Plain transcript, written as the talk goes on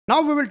Now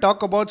we will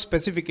talk about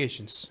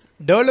specifications.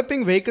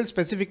 Developing vehicle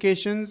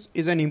specifications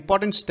is an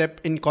important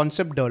step in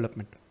concept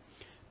development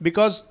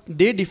because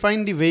they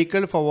define the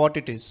vehicle for what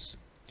it is.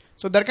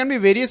 So there can be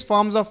various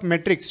forms of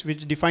metrics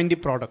which define the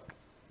product.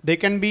 They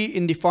can be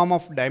in the form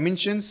of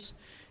dimensions,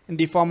 in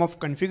the form of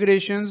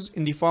configurations,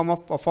 in the form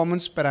of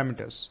performance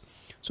parameters.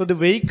 So the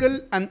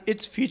vehicle and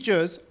its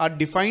features are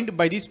defined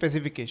by these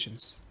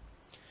specifications.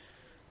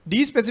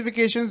 These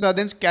specifications are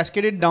then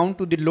cascaded down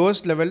to the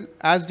lowest level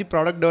as the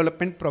product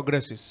development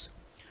progresses.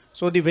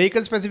 So the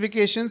vehicle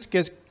specifications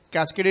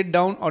cascaded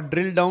down or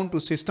drilled down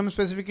to system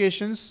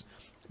specifications,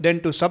 then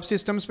to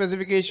subsystem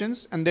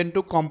specifications, and then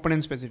to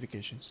component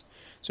specifications.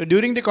 So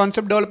during the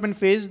concept development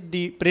phase,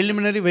 the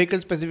preliminary vehicle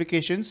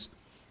specifications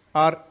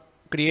are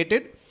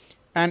created,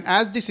 and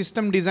as the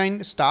system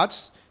design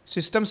starts,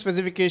 system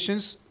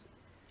specifications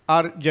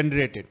are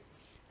generated.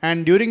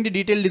 And during the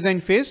detailed design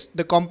phase,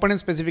 the component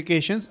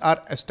specifications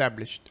are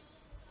established.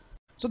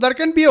 So there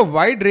can be a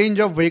wide range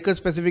of vehicle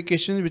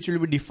specifications which will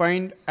be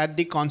defined at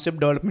the concept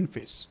development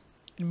phase.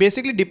 It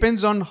basically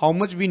depends on how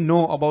much we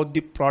know about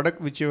the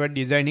product which you are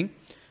designing.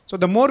 So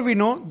the more we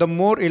know, the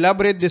more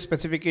elaborate the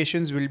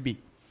specifications will be.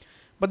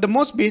 But the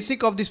most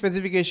basic of the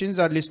specifications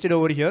are listed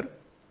over here.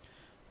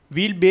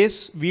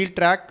 Wheelbase, wheel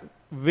track,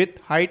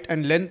 width, height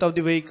and length of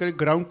the vehicle,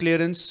 ground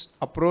clearance,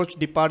 approach,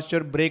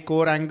 departure, brake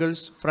over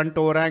angles, front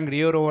overhang,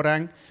 rear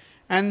overhang,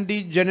 and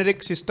the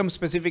generic system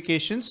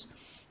specifications.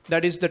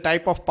 That is the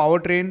type of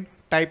powertrain,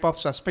 type of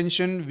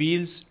suspension,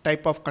 wheels,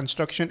 type of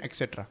construction,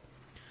 etc.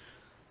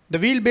 The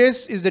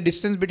wheelbase is the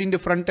distance between the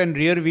front and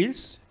rear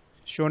wheels,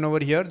 shown over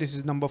here. This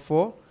is number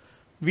 4.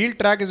 Wheel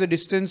track is the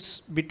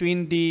distance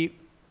between the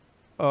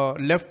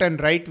left and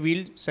right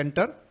wheel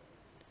center.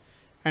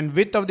 And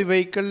width of the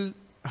vehicle,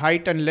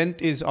 height and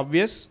length is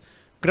obvious.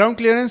 Ground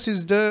clearance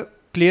is the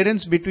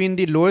clearance between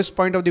the lowest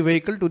point of the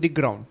vehicle to the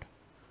ground.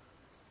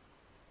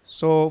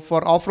 So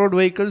for off-road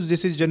vehicles,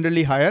 this is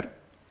generally higher.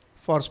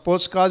 For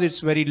sports cars,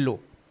 it's very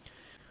low.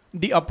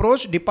 The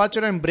approach,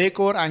 departure and brake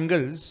over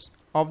angles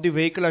of the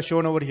vehicle are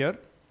shown over here.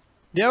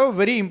 They have a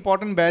very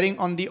important bearing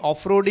on the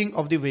off-roading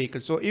of the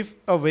vehicle. So if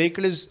a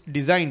vehicle is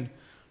designed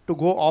to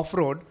go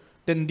off-road,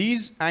 then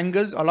these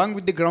angles along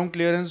with the ground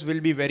clearance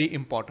will be very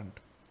important.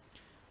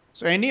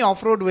 So any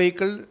off-road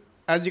vehicle,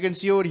 as you can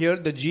see over here,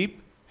 the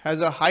Jeep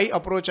has a high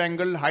approach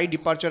angle, high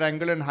departure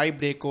angle and high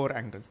brake over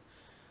angle.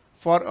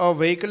 For a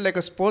vehicle like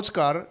a sports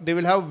car, they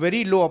will have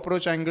very low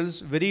approach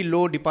angles, very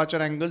low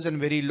departure angles and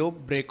very low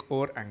brake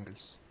over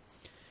angles.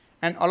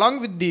 And along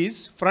with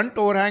these, front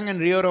overhang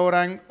and rear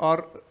overhang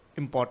are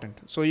important.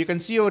 So you can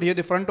see over here,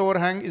 the front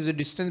overhang is the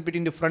distance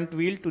between the front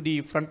wheel to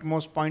the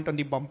frontmost point on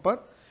the bumper,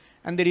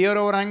 and the rear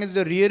overhang is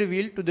the rear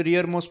wheel to the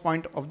rearmost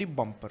point of the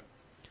bumper.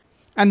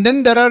 And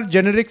then there are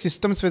generic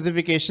system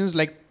specifications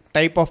like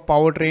type of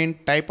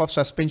powertrain, type of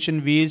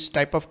suspension wheels,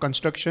 type of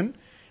construction,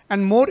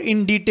 and more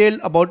in detail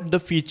about the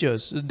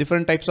features,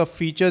 different types of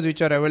features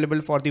which are available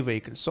for the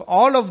vehicle. So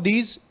all of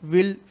these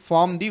will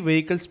form the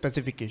vehicle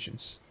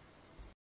specifications.